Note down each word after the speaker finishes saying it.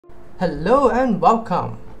Hello and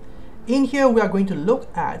welcome. In here we are going to look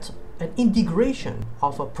at an integration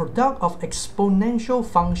of a product of exponential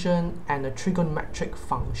function and a trigonometric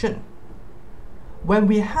function. When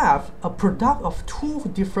we have a product of two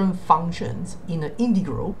different functions in an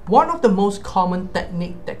integral, one of the most common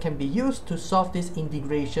technique that can be used to solve this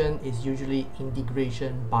integration is usually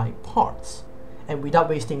integration by parts. And without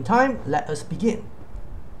wasting time, let us begin.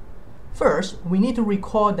 First, we need to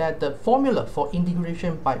recall that the formula for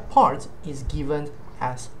integration by parts is given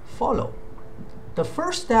as follows. The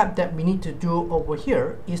first step that we need to do over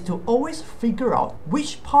here is to always figure out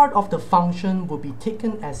which part of the function will be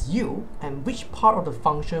taken as u and which part of the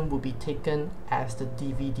function will be taken as the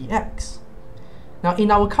dv dx. Now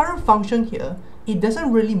in our current function here, it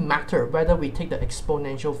doesn't really matter whether we take the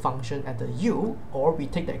exponential function as a u or we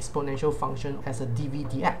take the exponential function as a dv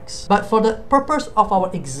dx. But for the purpose of our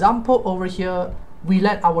example over here, we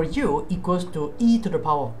let our u equals to e to the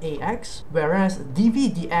power of ax, whereas dv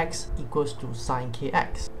dx equals to sine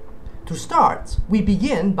kx. To start, we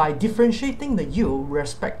begin by differentiating the u with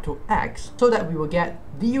respect to x so that we will get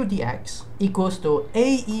du dx equals to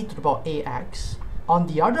ae to the power of ax. On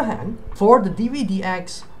the other hand, for the dv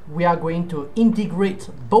dx, we are going to integrate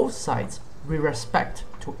both sides with respect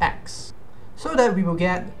to x, so that we will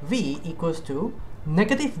get v equals to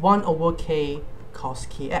 -1 over k cos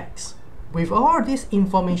kx. With all this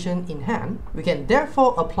information in hand, we can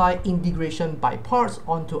therefore apply integration by parts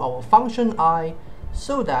onto our function I,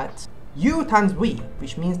 so that u times v,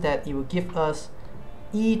 which means that it will give us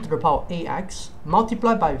e to the power of ax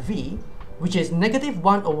multiplied by v, which is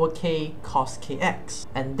 -1 over k cos kx.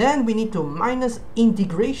 And then we need to minus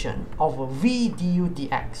integration of v du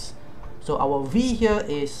dx. So our v here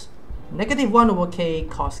is -1 over k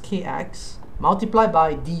cos kx multiplied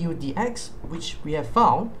by du dx, which we have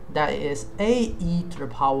found that is ae to the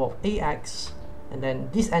power of ax. And then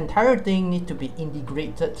this entire thing needs to be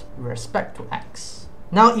integrated with respect to x.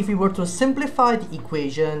 Now, if we were to simplify the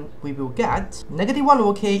equation, we will get -1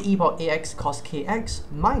 over k e power ax cos kx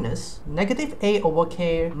minus -a over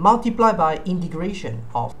k multiplied by integration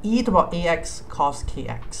of e to the power ax cos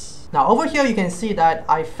kx. Now, over here you can see that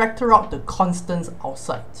I factor out the constants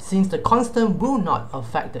outside, since the constant will not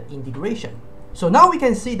affect the integration. So now we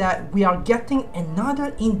can see that we are getting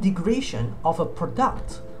another integration of a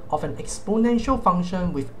product of an exponential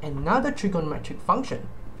function with another trigonometric function.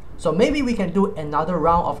 So maybe we can do another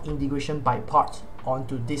round of integration by parts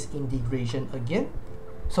onto this integration again.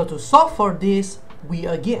 So to solve for this, we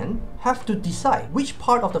again have to decide which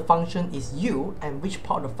part of the function is u and which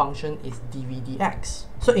part of the function is dv dx.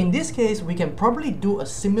 So in this case, we can probably do a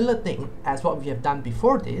similar thing as what we have done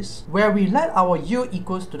before this, where we let our u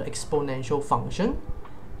equals to the exponential function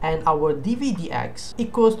and our dv dx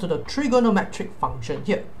equals to the trigonometric function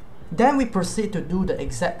here. Then we proceed to do the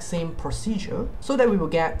exact same procedure, so that we will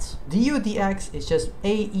get du dx is just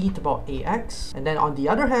ae to the power of ax, and then on the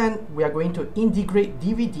other hand, we are going to integrate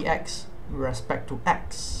dv dx with respect to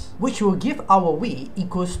x, which will give our v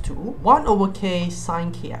equals to 1 over k sine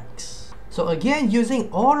kx. So again, using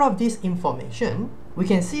all of this information, we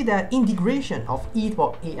can see that integration of e to the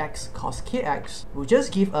power of ax cos kx will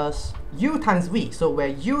just give us u times v, so where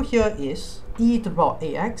u here is e to the power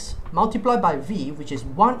of ax multiplied by v, which is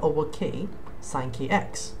 1 over k sine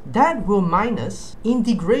kx. That will minus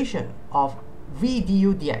integration of v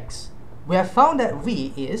du dx. We have found that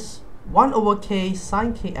v is 1 over k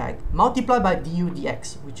sine kx multiplied by du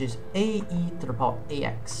dx, which is ae to the power of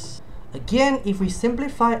ax. Again, if we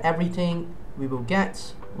simplify everything, we will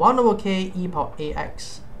get 1 over k e power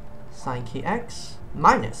ax sine kx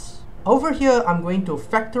minus. Over here, I'm going to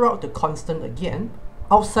factor out the constant again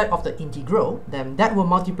outside of the integral, then that will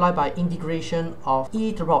multiply by integration of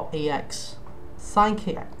e to the power of ax sine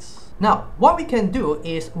kx. Now, what we can do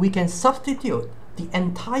is we can substitute the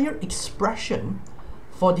entire expression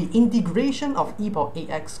for the integration of e power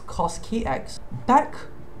ax cos kx back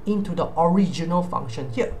into the original function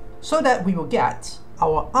here, so that we will get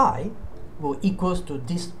our I will equals to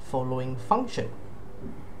this following function.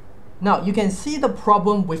 Now, you can see the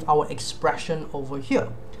problem with our expression over here.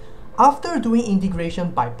 After doing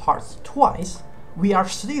integration by parts twice, we are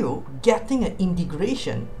still getting an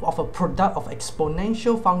integration of a product of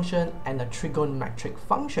exponential function and a trigonometric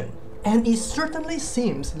function. And it certainly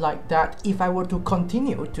seems like that if I were to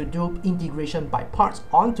continue to do integration by parts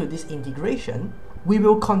onto this integration, we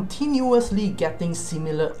will continuously getting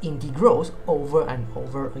similar integrals over and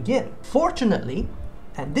over again. Fortunately,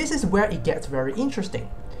 and this is where it gets very interesting,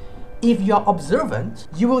 if you are observant,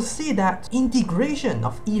 you will see that integration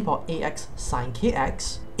of e power ax sine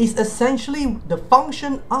kx is essentially the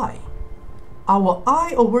function I. Our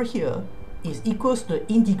I over here is equals to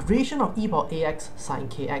the integration of e power ax sine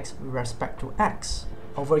kx with respect to x.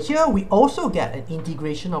 Over here, we also get an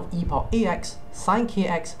integration of e power ax sine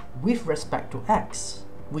kx with respect to x,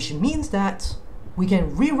 which means that we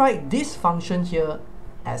can rewrite this function here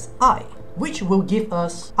as I, which will give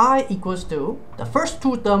us I equals to the first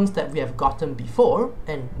two terms that we have gotten before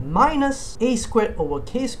and minus a squared over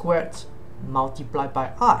k squared multiplied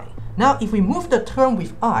by I. Now, if we move the term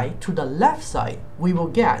with I to the left side, we will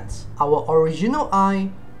get our original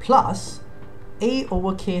I plus a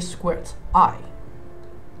over k squared I.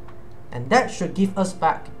 And that should give us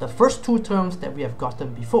back the first two terms that we have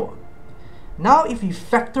gotten before. Now, if we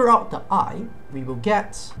factor out the I, we will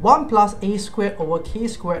get 1 plus a squared over k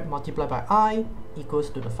squared multiplied by I equals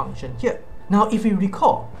to the function here. Now, if we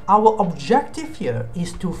recall, our objective here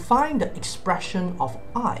is to find the expression of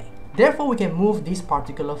I. Therefore, we can move this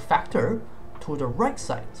particular factor to the right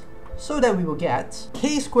side, so that we will get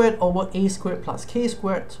k squared over a squared plus k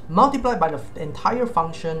squared multiplied by the entire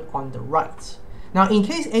function on the right. Now, in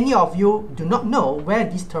case any of you do not know where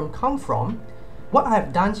this term comes from, what I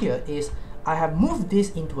have done here is I have moved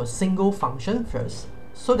this into a single function first,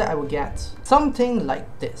 so that I will get something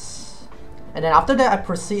like this. And then after that, I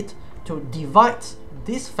proceed to divide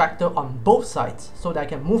this factor on both sides, so that I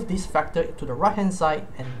can move this factor to the right hand side,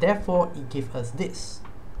 and therefore it gives us this.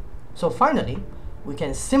 So finally, we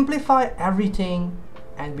can simplify everything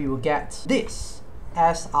and we will get this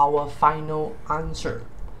as our final answer.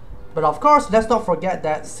 But of course, let's not forget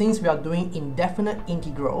that since we are doing indefinite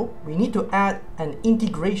integral, we need to add an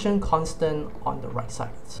integration constant on the right side.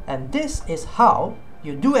 And this is how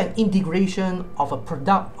you do an integration of a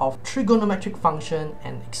product of trigonometric function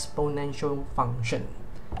and exponential function.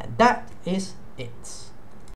 And that is it.